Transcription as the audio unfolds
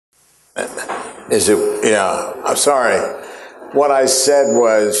Is it? Yeah. I'm sorry. What I said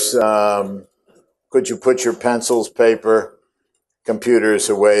was, could you put your pencils, paper, computers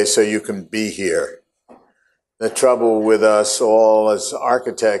away so you can be here? The trouble with us all as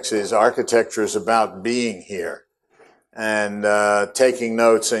architects is architecture is about being here, and taking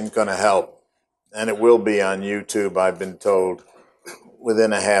notes ain't going to help. And it will be on YouTube, I've been told,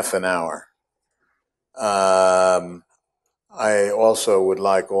 within a half an hour. I also would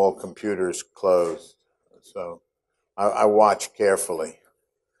like all computers closed, so I watch carefully.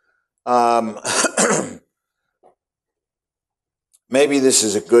 Maybe this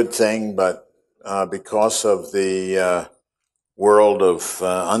is a good thing, but because of the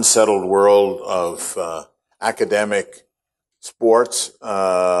unsettled world of academic sports,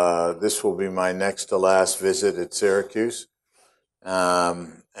 this will be my next to last visit at Syracuse.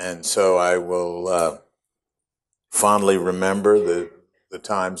 And so I will fondly remember the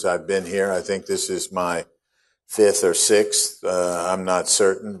times I've been here. I think this is my fifth or sixth. I'm not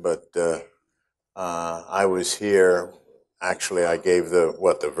certain, but I was here. Actually, I gave the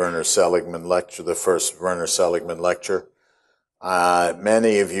Werner Seligman lecture, the first Werner Seligman lecture.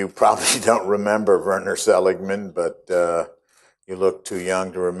 Many of you probably don't remember Werner Seligman, but you look too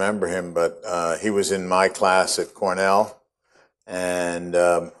young to remember him. But he was in my class at Cornell, and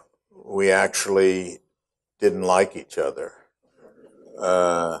we actually didn't like each other.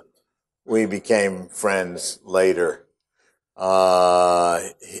 We became friends later.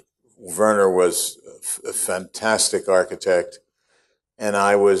 Werner was a fantastic architect, and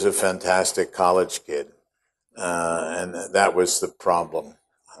I was a fantastic college kid. And that was the problem.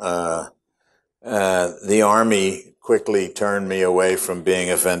 The Army quickly turned me away from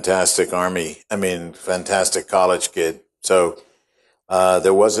being a fantastic college kid. So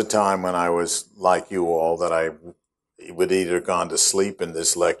there was a time when I was like you all, that I would either gone to sleep in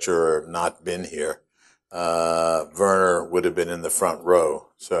this lecture or not been here. Werner would have been in the front row.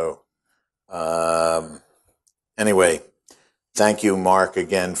 So anyway, thank you, Mark,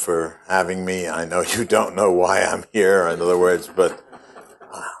 again for having me. I know you don't know why I'm here, in other words, but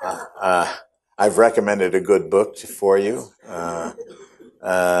I've recommended a good book for you,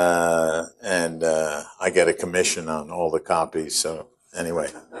 and I get a commission on all the copies. So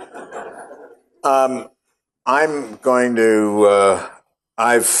anyway, I'm going to,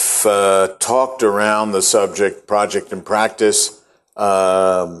 I've talked around the subject, project and practice.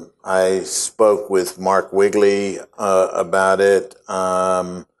 I spoke with Mark Wigley about it.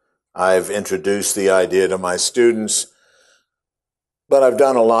 I've introduced the idea to my students, but I've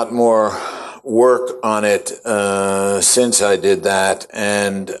done a lot more work on it since I did that,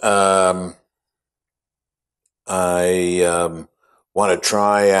 and I want to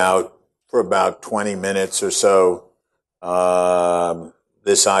try out for about 20 minutes or so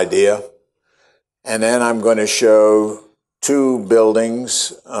this idea. And then I'm going to show two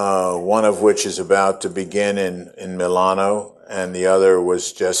buildings, one of which is about to begin in Milano, and the other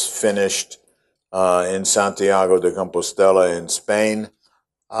was just finished in Santiago de Compostela in Spain.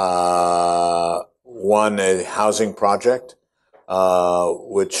 One, a housing project,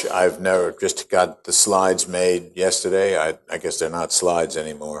 which I've never, just got the slides made yesterday. I guess they're not slides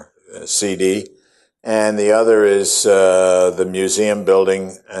anymore, CD. And the other is the museum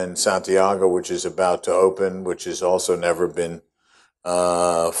building in Santiago, which is about to open, which has also never been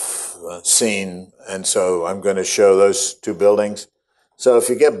seen. And so I'm going to show those two buildings. So if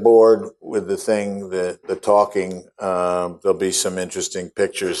you get bored with the talking, there'll be some interesting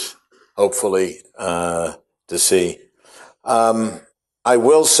pictures, hopefully, to see. I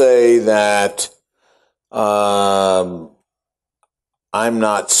will say that I'm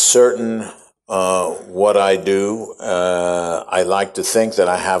not certain what I do. I like to think that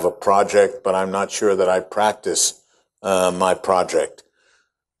I have a project, but I'm not sure that I practice my project.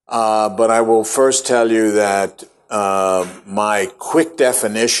 But I will first tell you that my quick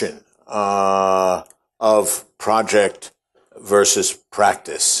definition of project versus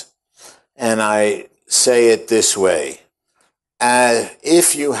practice, and I say it this way.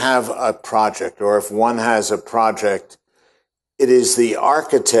 If you have a project, or if one has a project, it is the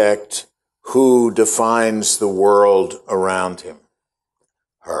architect who defines the world around him,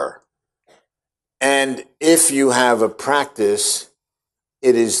 her. And if you have a practice,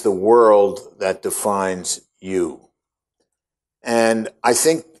 it is the world that defines you. And I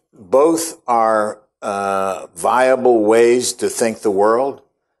think both are viable ways to think the world.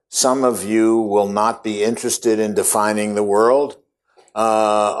 Some of you will not be interested in defining the world.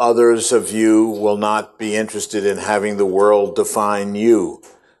 Others of you will not be interested in having the world define you.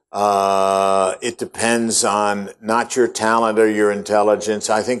 It depends on not your talent or your intelligence.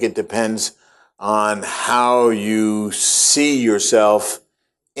 I think it depends on how you see yourself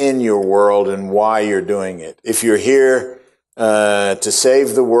in your world and why you're doing it. If you're here to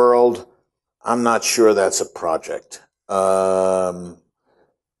save the world, I'm not sure that's a project.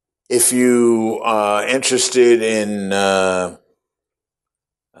 If you are interested in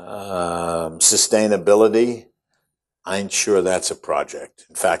sustainability, I ain't sure that's a project.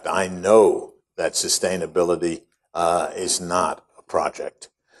 In fact, I know that sustainability is not a project.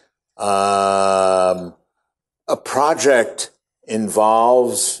 A project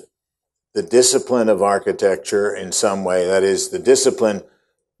involves the discipline of architecture in some way. That is, the discipline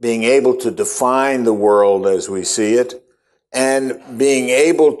being able to define the world as we see it, and being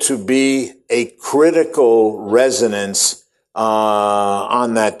able to be a critical resonance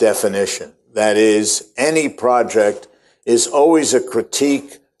on that definition. That is, any project is always a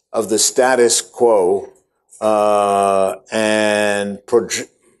critique of the status quo and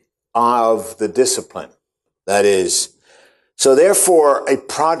of the discipline. That is, so therefore, a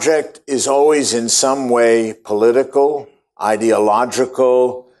project is always in some way political,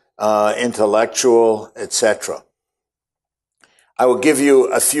 ideological, intellectual, etc. I will give you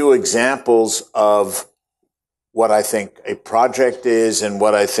a few examples of what I think a project is and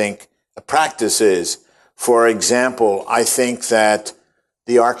what I think a practice is. For example, I think that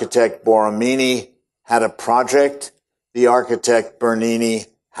the architect Borromini had a project, the architect Bernini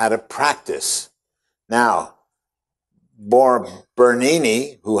had a practice. Now,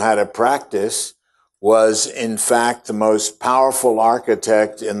 Bernini, who had a practice, was in fact the most powerful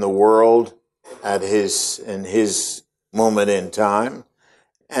architect in the world in his moment in time.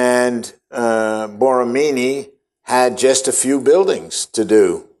 And Borromini had just a few buildings to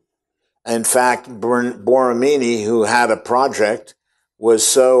do. In fact, Borromini, who had a project, was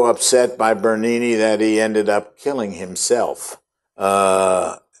so upset by Bernini that he ended up killing himself.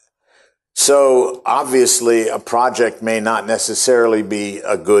 So obviously a project may not necessarily be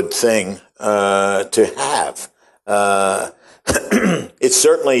a good thing to have. It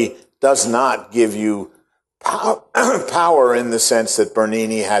certainly does not give you power in the sense that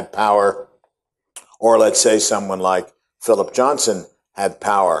Bernini had power, or let's say someone like Philip Johnson had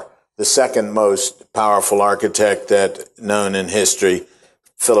power. The second most powerful architect known in history,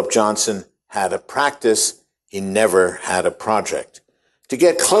 Philip Johnson, had a practice. He never had a project. To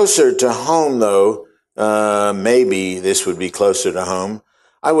get closer to home, though, maybe this would be closer to home,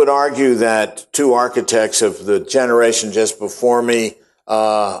 I would argue that two architects of the generation just before me,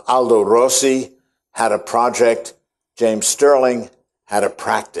 Aldo Rossi, had a project. James Stirling had a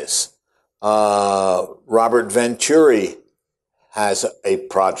practice. Robert Venturi has a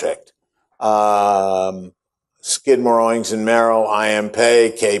project. Skidmore, Owings and Merrill, IMP,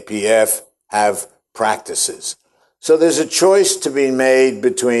 KPF have practices. So there's a choice to be made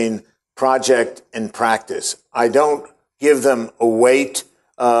between project and practice. I don't give them a weight,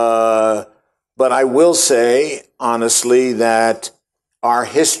 but I will say, honestly, that our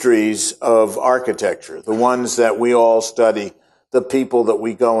histories of architecture, the ones that we all study, the people that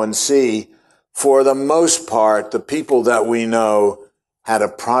we go and see, for the most part, the people that we know had a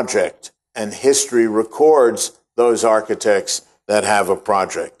project, and history records those architects that have a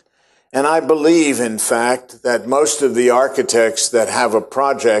project. And I believe, in fact, that most of the architects that have a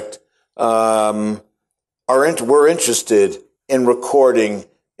project were interested in recording,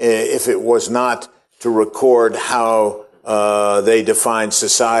 if it was not to record how they defined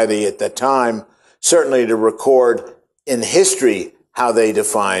society at that time, certainly to record in history how they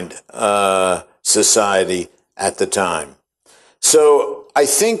defined society at the time. So I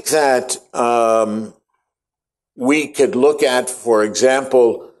think that we could look at, for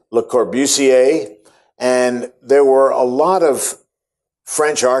example, Le Corbusier, and there were a lot of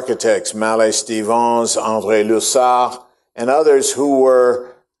French architects, Mallet-Stevens, André Lussard, and others who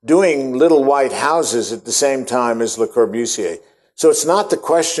were doing little white houses at the same time as Le Corbusier. So it's not the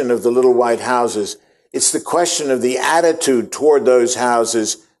question of the little white houses, it's the question of the attitude toward those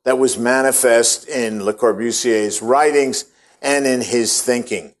houses that was manifest in Le Corbusier's writings and in his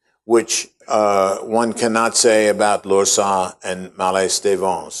thinking, which one cannot say about Lussard and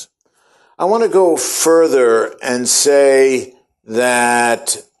Mallet-Stevens. I want to go further and say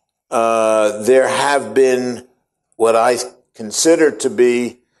that there have been what I consider to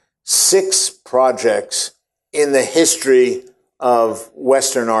be 6 projects in the history of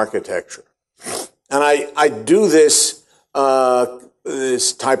Western architecture. And I do this,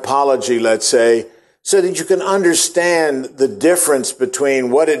 this typology, let's say, so that you can understand the difference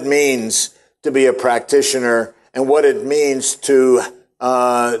between what it means to be a practitioner and what it means to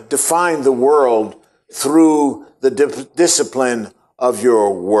define the world through the discipline of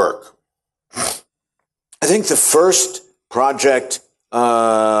your work. I think the first project in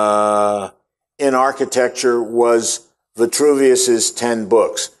architecture was Vitruvius's 10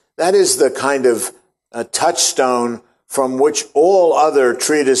 books. That is the kind of touchstone from which all other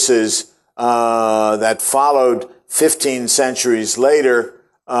treatises that followed 15 centuries later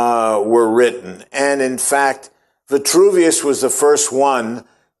were written. And in fact, Vitruvius was the first one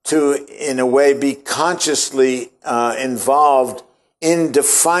to, in a way, be consciously involved in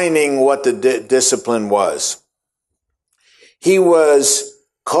defining what the discipline was. He was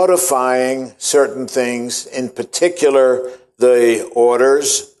codifying certain things, in particular the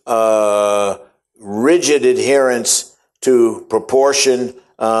orders, rigid adherence to proportion,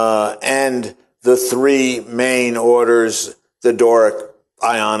 and the three main orders, the Doric,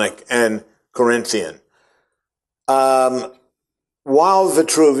 Ionic, and Corinthian. While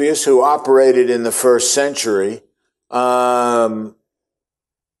Vitruvius, who operated in the first century,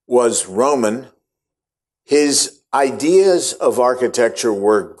 was Roman, his ideas of architecture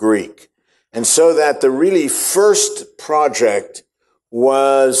were Greek. And so that the really first project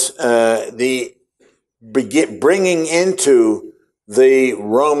was bringing into the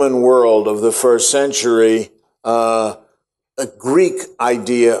Roman world of the first century a Greek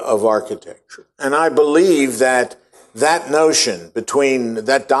idea of architecture. And I believe that that notion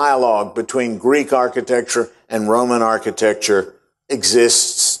that dialogue between Greek architecture and Roman architecture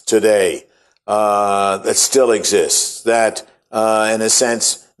exists today, that still exists, that in a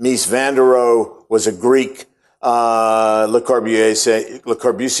sense, Mies Van Der Rohe was a Greek, Le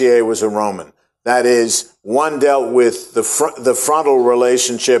Corbusier was a Roman. That is, one dealt with the frontal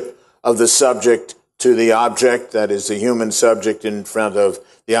relationship of the subject to the object, that is, the human subject in front of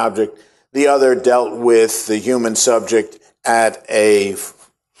the object. The other dealt with the human subject at a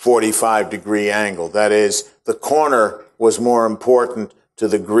 45-degree angle. That is, the corner was more important to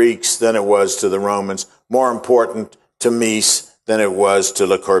the Greeks than it was to the Romans, more important to Mies than it was to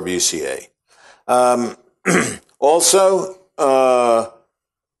Le Corbusier. Also,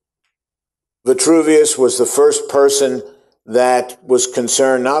 Vitruvius was the first person that was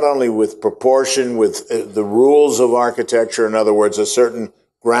concerned not only with proportion, with the rules of architecture, in other words, a certain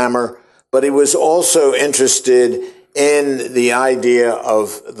grammar, but he was also interested in the idea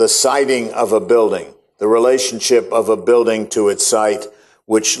of the siting of a building, the relationship of a building to its site,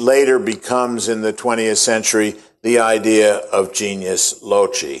 which later becomes, in the 20th century, the idea of genius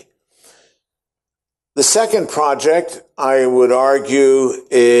loci. The second project, I would argue,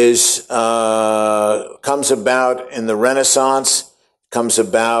 comes about in the Renaissance, comes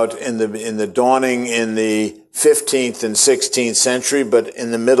about in the dawning in the 15th and 16th century, but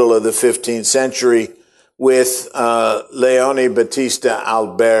in the middle of the 15th century with Leone Battista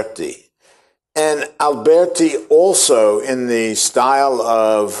Alberti. And Alberti also, in the style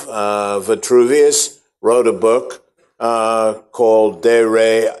of Vitruvius, wrote a book called De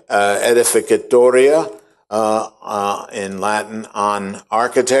Re Edificatoria, in Latin, on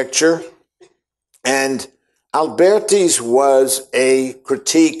architecture. And Alberti's was a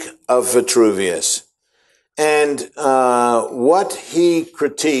critique of Vitruvius. And what he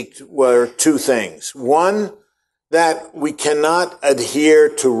critiqued were two things. One, that we cannot adhere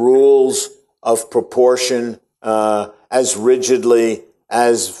to rules of proportion as rigidly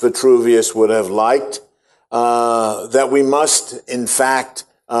as Vitruvius would have liked. That we must, in fact,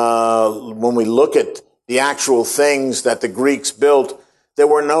 when we look at the actual things that the Greeks built, there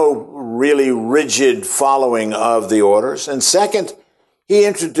were no really rigid following of the orders. And second, he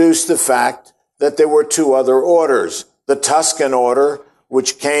introduced the fact that there were two other orders, the Tuscan order,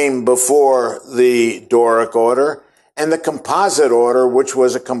 which came before the Doric order, and the composite order, which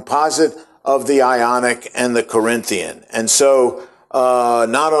was a composite of the Ionic and the Corinthian. And so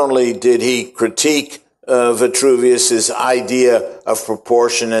not only did he critique Vitruvius's idea of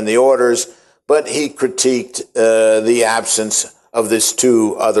proportion and the orders, but he critiqued the absence of these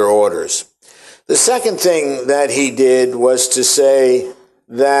two other orders. The second thing that he did was to say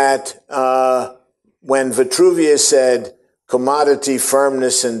that when Vitruvius said commodity,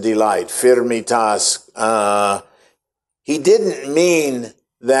 firmness, and delight, firmitas, he didn't mean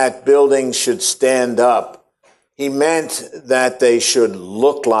that buildings should stand up. He meant that they should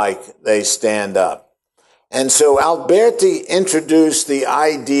look like they stand up. And so Alberti introduced the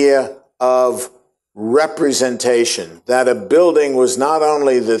idea of representation, that a building was not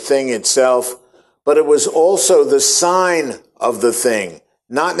only the thing itself, but it was also the sign of the thing,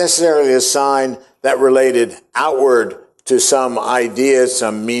 not necessarily a sign that related outward to some idea,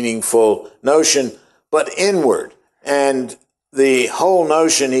 some meaningful notion, but inward. And the whole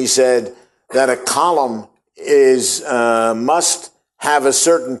notion, he said, that a column must have a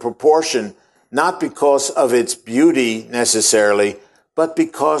certain proportion, not because of its beauty necessarily, but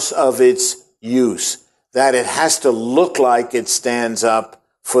because of its use, that it has to look like it stands up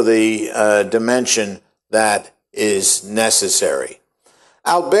for the dimension that is necessary.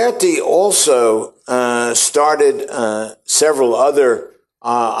 Alberti also started several other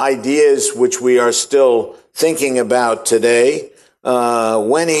ideas which we are still thinking about today,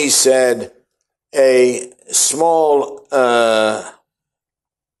 when he said a small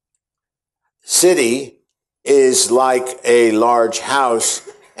city is like a large house,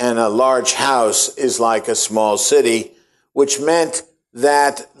 and a large house is like a small city, which meant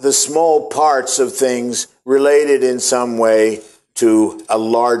that the small parts of things related in some way to a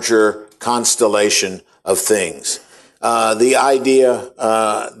larger constellation of things. The idea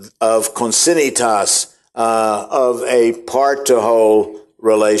of consinitas, of a part-to-whole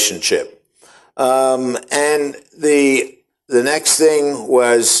relationship. And the next thing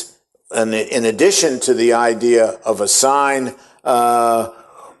was, in addition to the idea of a sign,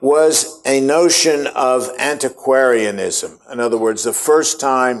 was a notion of antiquarianism. In other words, the first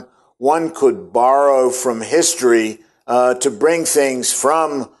time one could borrow from history to bring things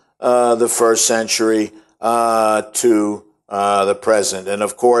from the first century to the present. And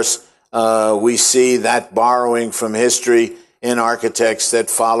of course, we see that borrowing from history in architects that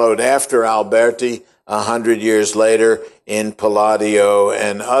followed after Alberti 100 years later in Palladio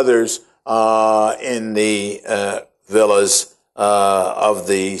and others in the villas of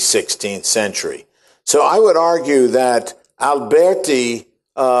the 16th century. So I would argue that Alberti,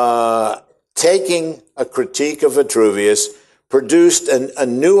 taking a critique of Vitruvius, produced a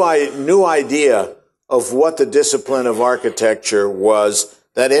new idea of what the discipline of architecture was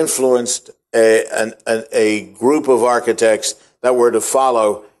that influenced a group of architects that were to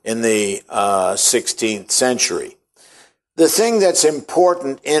follow in the 16th century. The thing that's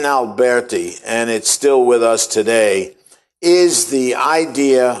important in Alberti, and it's still with us today, is the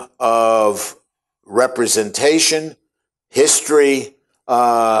idea of representation, history,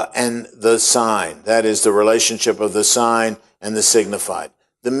 and the sign. That is the relationship of the sign and the signified.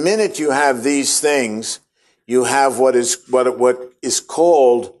 The minute you have these things, you have what is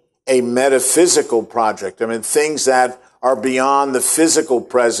called a metaphysical project. I mean, things that are beyond the physical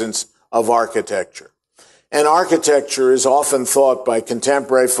presence of architecture. And architecture is often thought by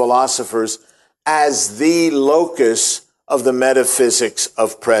contemporary philosophers as the locus of the metaphysics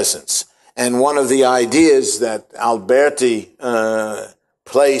of presence. And one of the ideas that Alberti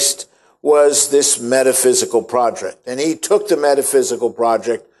placed was this metaphysical project. And he took the metaphysical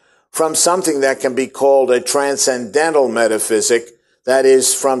project from something that can be called a transcendental metaphysic, that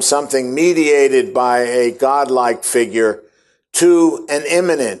is, from something mediated by a godlike figure, to an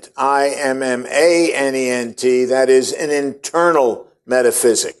immanent, immanent, that is, an internal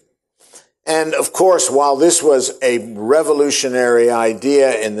metaphysic. And of course, while this was a revolutionary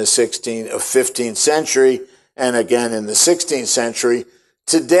idea in the 15th century, and again in the 16th century,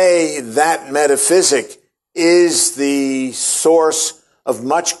 today that metaphysic is the source of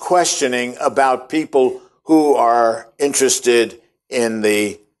much questioning about people who are interested in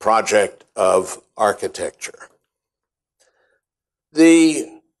the project of architecture.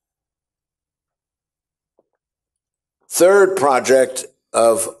 The third project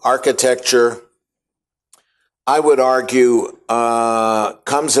of architecture, I would argue,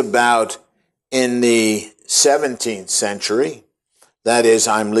 comes about in the 17th century. That is,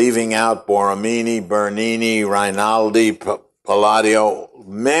 I'm leaving out Borromini, Bernini, Rinaldi, Palladio,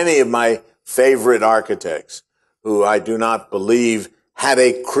 many of my favorite architects who I do not believe had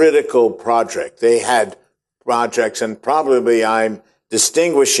a critical project. They had projects, and probably I'm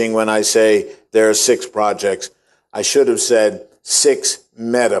distinguishing when I say there are 6 projects. I should have said 6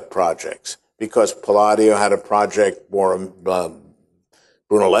 meta projects, because Palladio had a project, Brunelleschi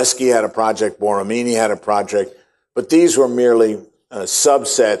had a project, Borromini had a project, but these were merely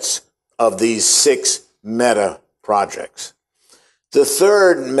subsets of these 6 meta projects. The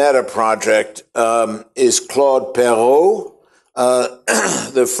third meta project is Claude Perrault,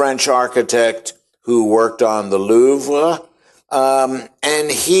 the French architect who worked on the Louvre,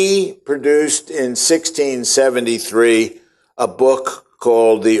 and he produced in 1673 a book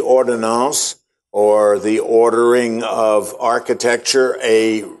called The Ordonnance, or The Ordering of Architecture,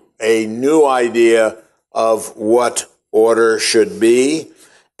 a new idea of what order should be.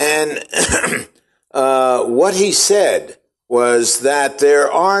 And what he said was that there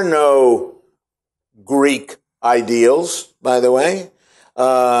are no Greek ideals, by the way.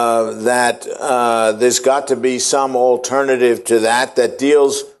 that there's got to be some alternative to that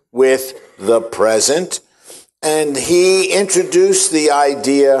deals with the present. And he introduced the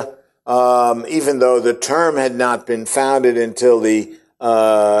idea, even though the term had not been founded until the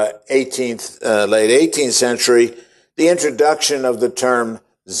late 18th century, the introduction of the term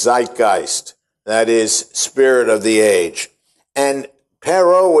zeitgeist, that is, spirit of the age. And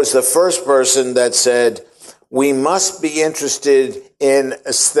Perrault was the first person that said, we must be interested in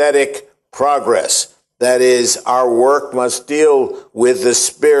aesthetic progress. That is, our work must deal with the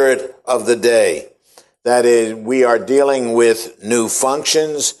spirit of the day. That is, we are dealing with new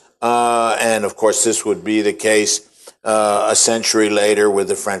functions, and of course this would be the case a century later with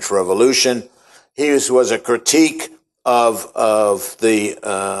the French Revolution. His was a critique of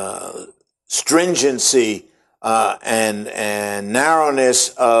the stringency and narrowness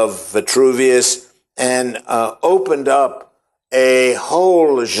of Vitruvius, and opened up a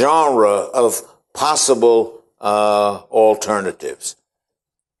whole genre of possible alternatives.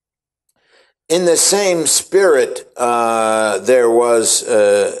 In the same spirit, there was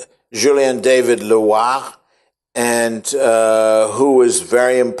Julien David Loire, and who was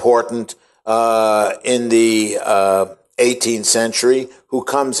very important in the 18th century, who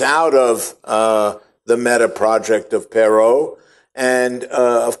comes out of the meta project of Perrault. And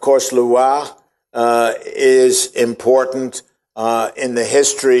of course, Loire is important in the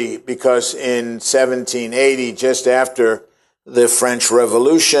history because in 1780, just after the French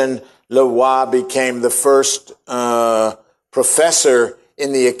Revolution, Loire became the first professor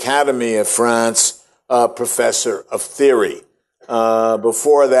in the Academy of France, professor of theory.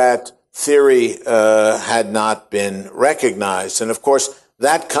 Before that, theory had not been recognized. And of course,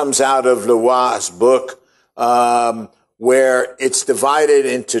 that comes out of Loire's book, where it's divided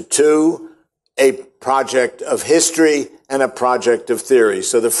into two, a project of history and a project of theory.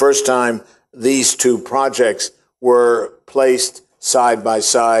 So the first time these two projects were placed side by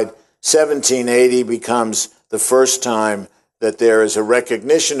side, 1780 becomes the first time that there is a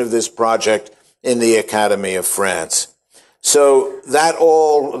recognition of this project in the Academy of France. So that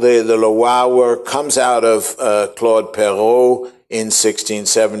all, the Loire work comes out of Claude Perrault in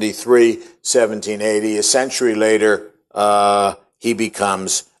 1673, 1780. A century later, he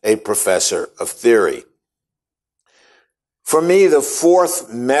becomes a professor of theory. For me, the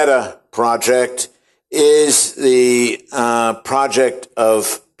fourth meta project is the project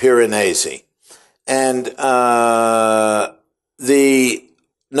of Piranesi. And the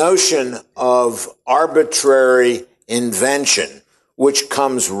notion of arbitrary invention, which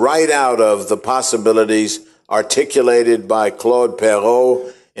comes right out of the possibilities articulated by Claude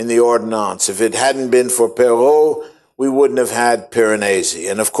Perrault in the Ordonnance. If it hadn't been for Perrault, we wouldn't have had Piranesi.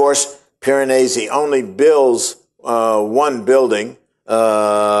 And of course, Piranesi only builds one building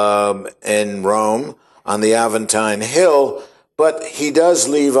in Rome on the Aventine Hill, but he does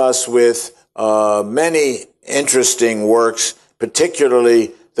leave us with many interesting works,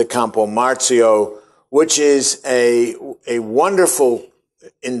 particularly the Campo Marzio, which is a wonderful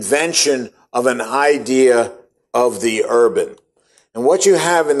invention of an idea of the urban. And what you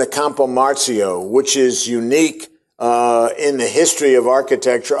have in the Campo Marzio, which is unique in the history of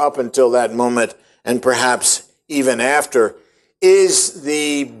architecture up until that moment, and perhaps even after, is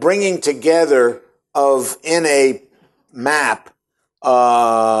the bringing together of, in a map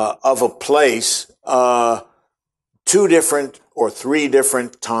of a place, two different or three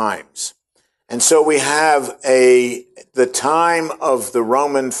different times. And so we have the time of the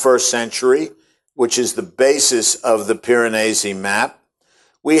Roman first century, which is the basis of the Piranesi map.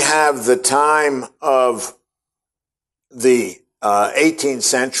 We have the time of the 18th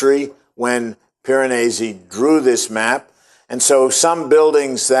century when Piranesi drew this map. And so some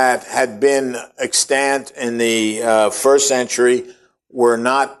buildings that had been extant in the first century were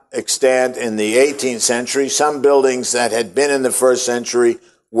not extant in the 18th century. Some buildings that had been in the first century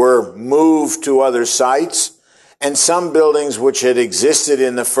were moved to other sites. And some buildings which had existed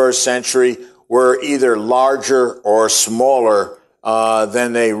in the first century were either larger or smaller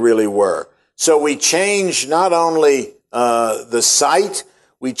than they really were. So we changed not only the site,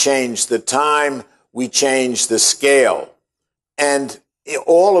 we changed the time, we changed the scale. And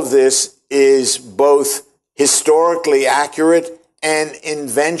all of this is both historically accurate and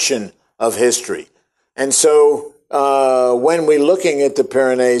invention of history. And so when we're looking at the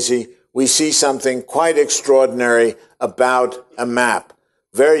Piranesi, we see something quite extraordinary about a map.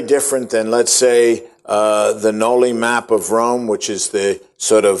 Very different than, let's say, the Noli map of Rome, which is the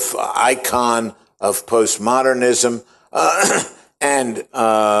sort of icon of postmodernism, and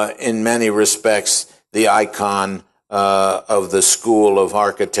in many respects, the icon of the School of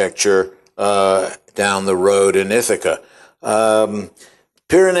Architecture down the road in Ithaca.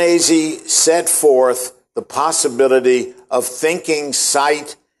 Piranesi set forth the possibility of thinking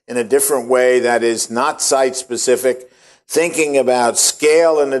site in a different way that is not site-specific, thinking about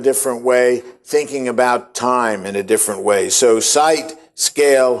scale in a different way, thinking about time in a different way. So site,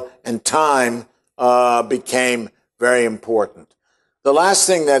 scale, and time became very important. The last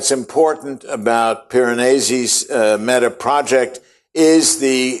thing that's important about Piranesi's meta project is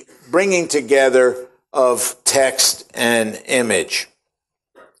the bringing together of text and image.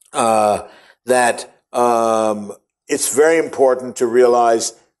 It's very important to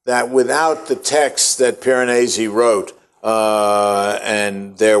realize that without the texts that Piranesi wrote,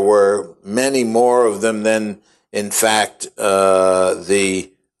 and there were many more of them than, in fact, the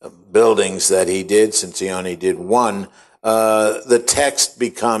buildings that he did, since he only did one, the text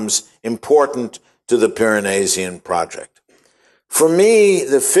becomes important to the Piranesian project. For me,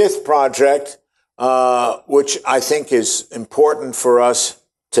 the fifth project, which I think is important for us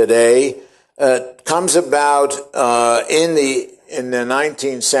today, comes about in the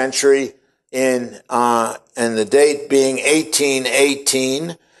 19th century, and the date being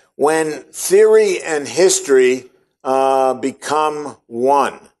 1818, when theory and history become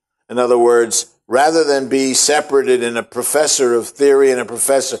one. In other words, rather than be separated in a professor of theory and a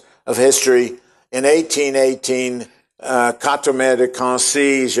professor of history, in 1818, Catomé de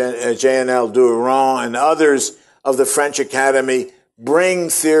Cancy, Jean-L. Durand, and others of the French Academy bring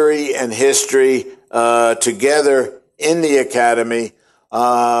theory and history together in the Academy,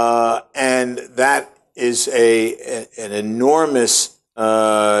 and that is an enormous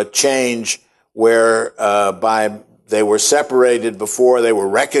change where they were separated before, they were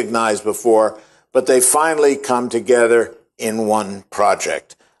recognized before, but they finally come together in one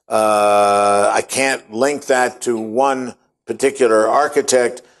project. I can't link that to one particular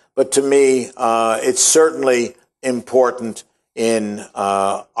architect, but to me, it's certainly important in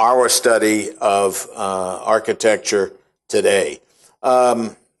our study of architecture today. The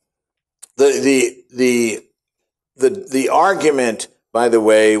argument, by the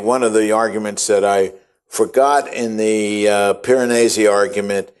way, one of the arguments that I forgot in the Piranesi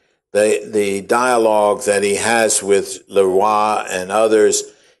argument, the dialogue that he has with Leroy and others,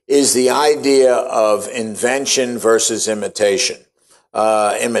 is the idea of invention versus imitation.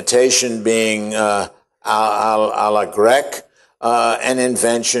 Imitation being à la grecque, and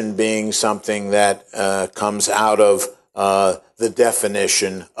invention being something that comes out of the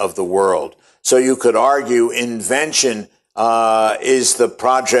definition of the world. So you could argue invention is the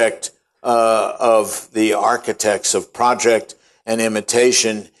project of the architects of project, and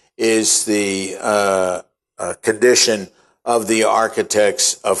imitation is the condition of the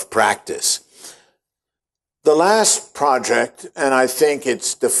architects of practice. The last project, and I think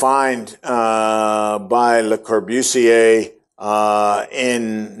it's defined by Le Corbusier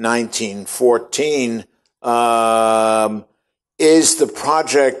in 1914, is the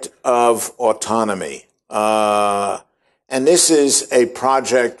project of autonomy. And this is a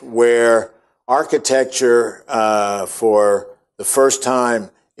project where architecture, for the first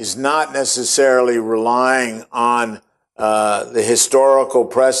time, is not necessarily relying on the historical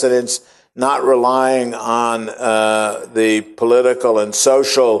precedents, not relying on the political and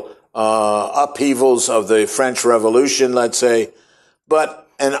social upheavals of the French Revolution, let's say, but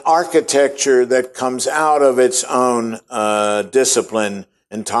an architecture that comes out of its own discipline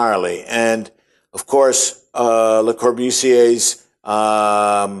entirely. And, of course, Le Corbusier's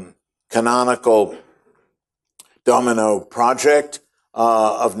canonical domino project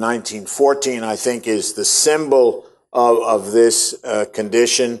of 1914, I think, is the symbol of this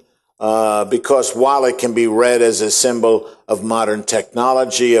condition, because while it can be read as a symbol of modern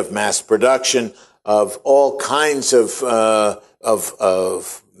technology, of mass production, of all kinds of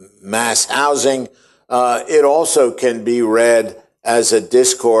mass housing, it also can be read as a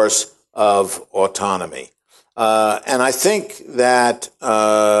discourse of autonomy. And I think that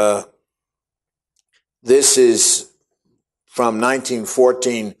this is from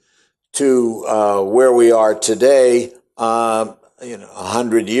 1914 to where we are today,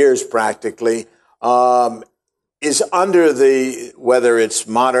 100 years practically, is under the, whether it's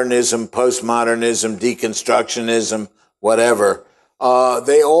modernism, postmodernism, deconstructionism, whatever,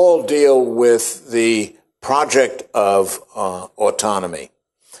 they all deal with the project of autonomy.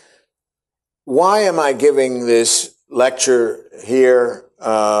 Why am I giving this lecture here?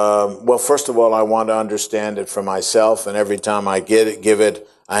 Well, first of all, I want to understand it for myself, and every time I give it,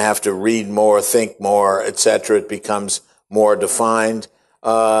 I have to read more, think more, etc. It becomes more defined,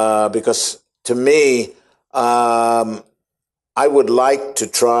 because to me, I would like to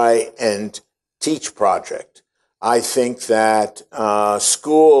try and teach project. I think that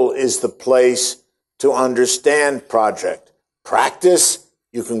school is the place to understand project. Practice,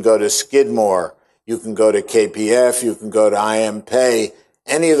 you can go to Skidmore, you can go to KPF, you can go to IMPay,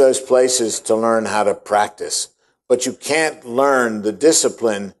 any of those places to learn how to practice. But you can't learn the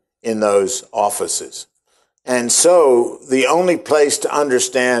discipline in those offices. And so the only place to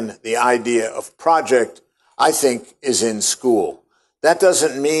understand the idea of project, I think, is in school. That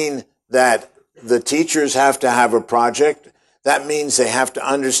doesn't mean that the teachers have to have a project. That means they have to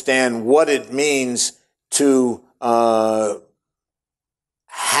understand what it means to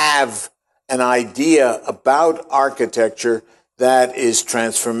have an idea about architecture that is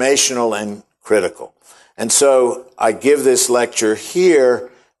transformational and critical. And so I give this lecture here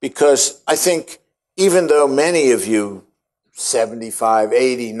because I think even though many of you, 75,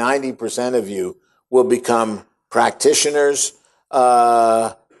 80, 90% of you, will become practitioners,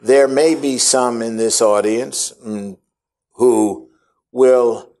 there may be some in this audience who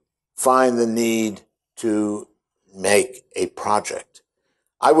will find the need to make a project.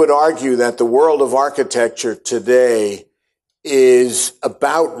 I would argue that the world of architecture today is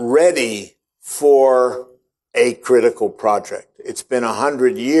about ready for a critical project. It's been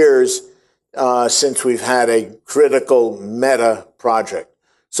 100 years since we've had a critical meta project.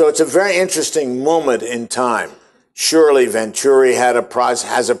 So it's a very interesting moment in time. Surely Venturi has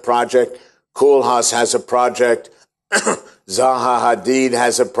a project, Koolhaas has a project, Zaha Hadid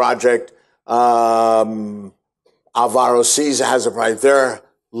has a project, Alvaro Siza has a project. There are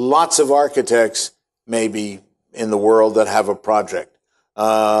lots of architects maybe in the world that have a project.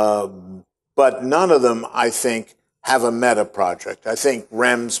 But none of them, I think, have a meta project. I think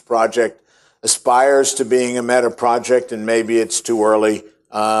Rem's project aspires to being a meta project, and maybe it's too early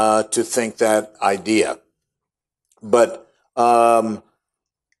to think that idea. But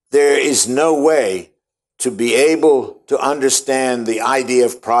there is no way to be able to understand the idea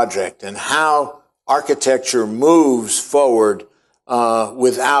of project and how architecture moves forward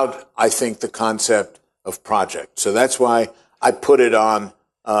without, I think, the concept of project. So that's why I put it on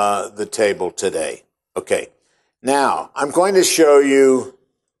the table today. Okay. Now, I'm going to show you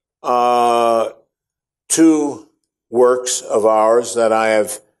two works of ours that I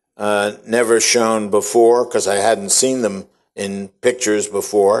have never shown before because I hadn't seen them in pictures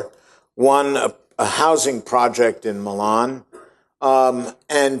before. One, a housing project in Milan,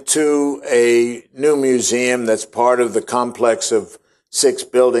 and two, a new museum that's part of the complex of 6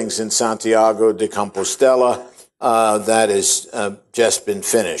 buildings in Santiago de Compostela that has just been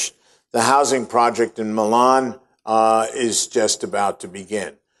finished. The housing project in Milan is just about to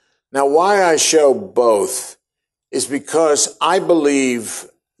begin. Now, why I show both is because I believe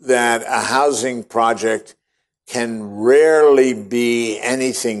that a housing project can rarely be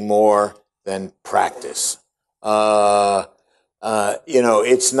anything more than practice.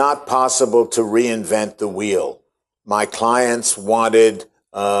 It's not possible to reinvent the wheel. My clients wanted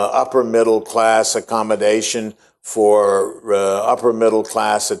upper middle class accommodation for upper middle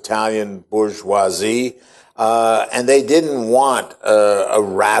class Italian bourgeoisie, and they didn't want a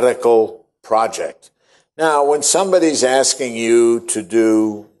radical project. Now, when somebody's asking you to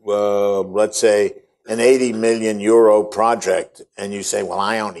do, let's say, an 80 million euro project, and you say, well,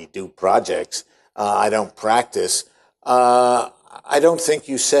 I only do projects, I don't practice, I don't think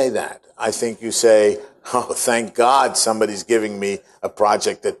you say that. I think you say, oh, thank God somebody's giving me a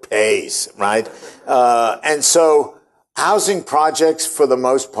project that pays, right? And so housing projects, for the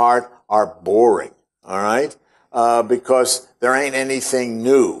most part, are boring, all right? Because there ain't anything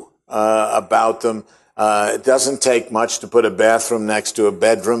new about them. It doesn't take much to put a bathroom next to a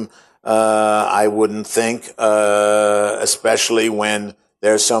bedroom, I wouldn't think, especially when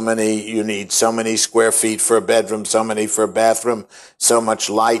there's so many, you need so many square feet for a bedroom, so many for a bathroom, so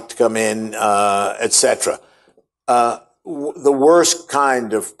much light to come in, etc. The worst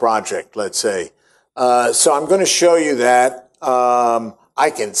kind of project, let's say. So I'm going to show you that. I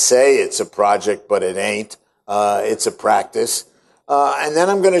can say it's a project, but it ain't. It's a practice. And then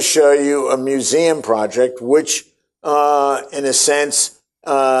I'm going to show you a museum project, which, in a sense,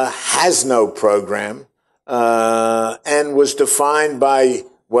 has no program, and was defined by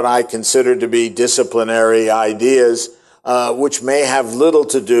what I consider to be disciplinary ideas, which may have little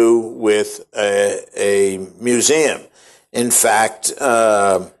to do with a museum. In fact,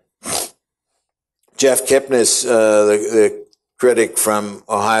 Jeff Kipnis, the critic from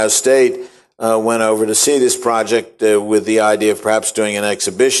Ohio State, went over to see this project with the idea of perhaps doing an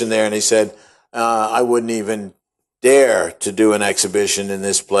exhibition there, and he said, I wouldn't even dare to do an exhibition in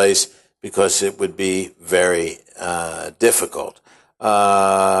this place because it would be very difficult.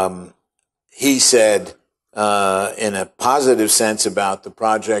 He said, in a positive sense about the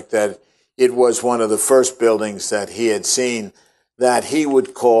project, that it was one of the first buildings that he had seen that he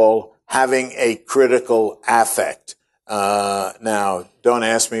would call having a critical affect. Now, don't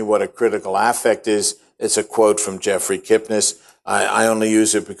ask me what a critical affect is. It's a quote from Jeffrey Kipnis. I only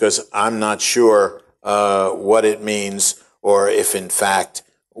use it because I'm not sure what it means, or if in fact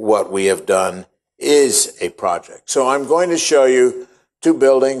what we have done is a project. So I'm going to show you two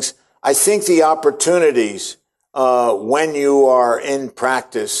buildings. I think the opportunities when you are in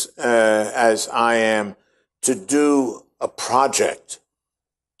practice, as I am, to do a project,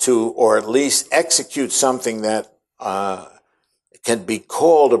 or at least execute something that can be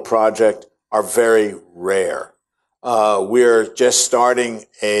called a project, are very rare. We're just starting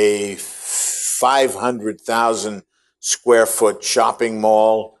a 500,000 square foot shopping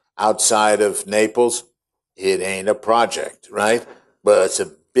mall outside of Naples. It ain't a project, right? But it's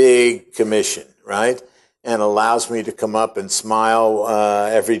a big commission, right? And allows me to come up and smile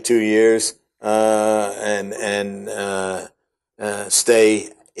every 2 years and stay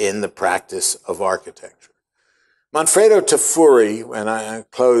in the practice of architecture. Manfredo Tafuri, and I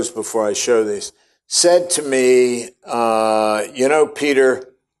close before I show this, said to me, you know, Peter,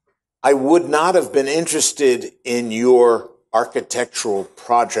 I would not have been interested in your architectural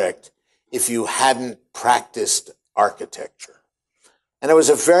project if you hadn't practiced architecture. And it was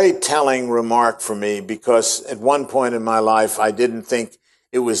a very telling remark for me, because at one point in my life, I didn't think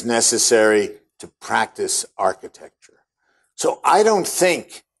it was necessary to practice architecture. So I don't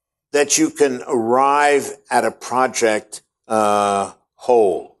think that you can arrive at a project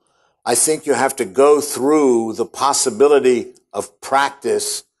whole. I think you have to go through the possibility of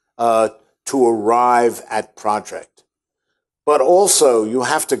practice to arrive at project. But also you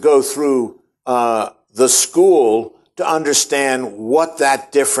have to go through the school to understand what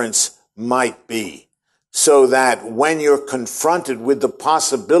that difference might be, so that when you're confronted with the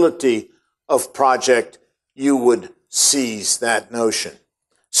possibility of project, you would seize that notion.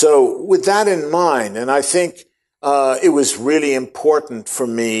 So with that in mind, and I think it was really important for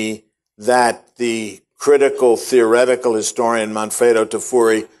me that the critical theoretical historian Manfredo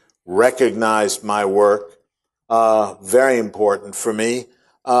Tafuri recognized my work, very important for me.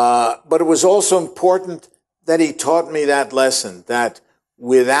 But it was also important that he taught me that lesson, that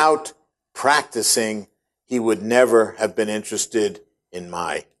without practicing, he would never have been interested in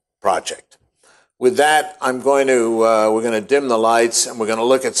my project. With that, we're going to dim the lights, and we're going to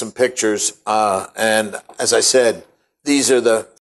look at some pictures. And as I said, these are the